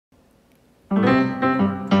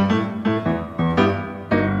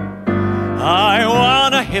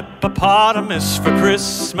hippopotamus for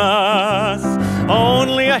Christmas.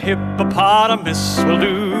 Only a hippopotamus will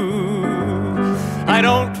do. I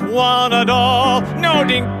don't want a doll, no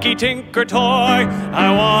dinky tinker toy.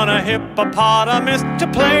 I want a hippopotamus to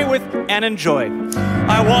play with and enjoy.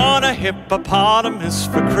 I want a hippopotamus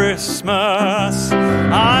for Christmas.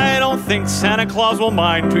 I don't think Santa Claus will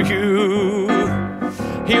mind to you.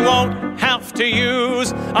 He won't have to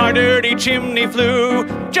use our dirty chimney flue.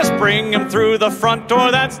 Just bring him through the front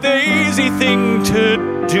door, that's the easy thing to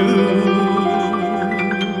do.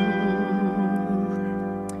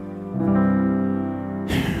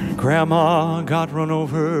 Grandma got run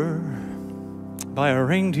over by a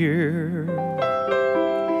reindeer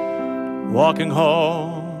walking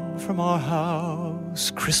home from our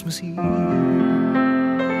house Christmas Eve.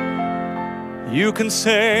 You can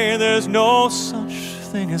say there's no such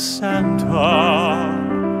thing as Santa,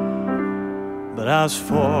 but as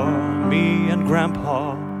for me and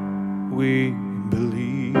Grandpa, we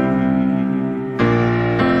believe.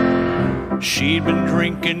 She'd been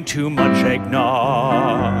drinking too much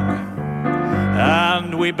eggnog,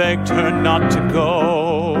 and we begged her not to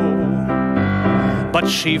go. But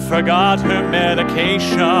she forgot her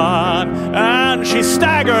medication, and she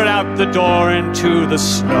staggered out the door into the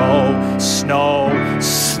snow, snow,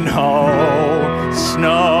 snow,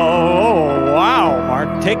 snow. Wow,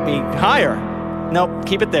 Mark, take me higher. Nope,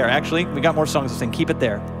 keep it there. Actually, we got more songs to sing. Keep it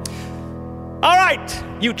there. All right,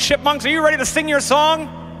 you chipmunks, are you ready to sing your song?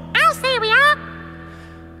 I'll say we are.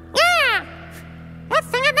 Yeah, let's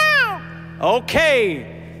sing it now. Okay.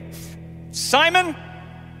 Simon?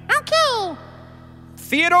 Okay.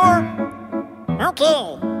 Theodore?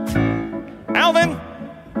 Okay. Alvin?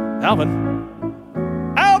 Alvin?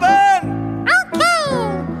 Alvin! Okay.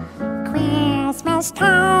 Christmas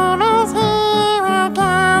time is here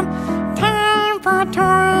again. Time for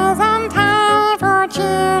toys and time for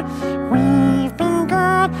cheer. We've been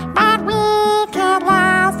good, but we can't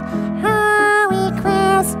last. Hurry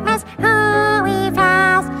Christmas, hurry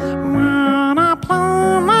fast. Wanna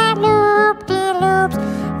play my loop-de-loops.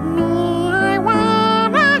 Me, I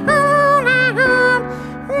wanna hula hoop.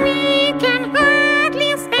 We can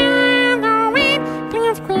hardly stand the wait.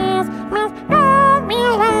 Till Christmas, don't be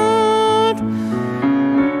late.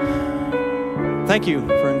 Thank you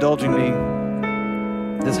for indulging me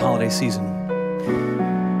this holiday season.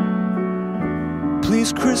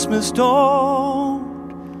 Please, Christmas, don't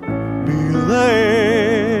be late.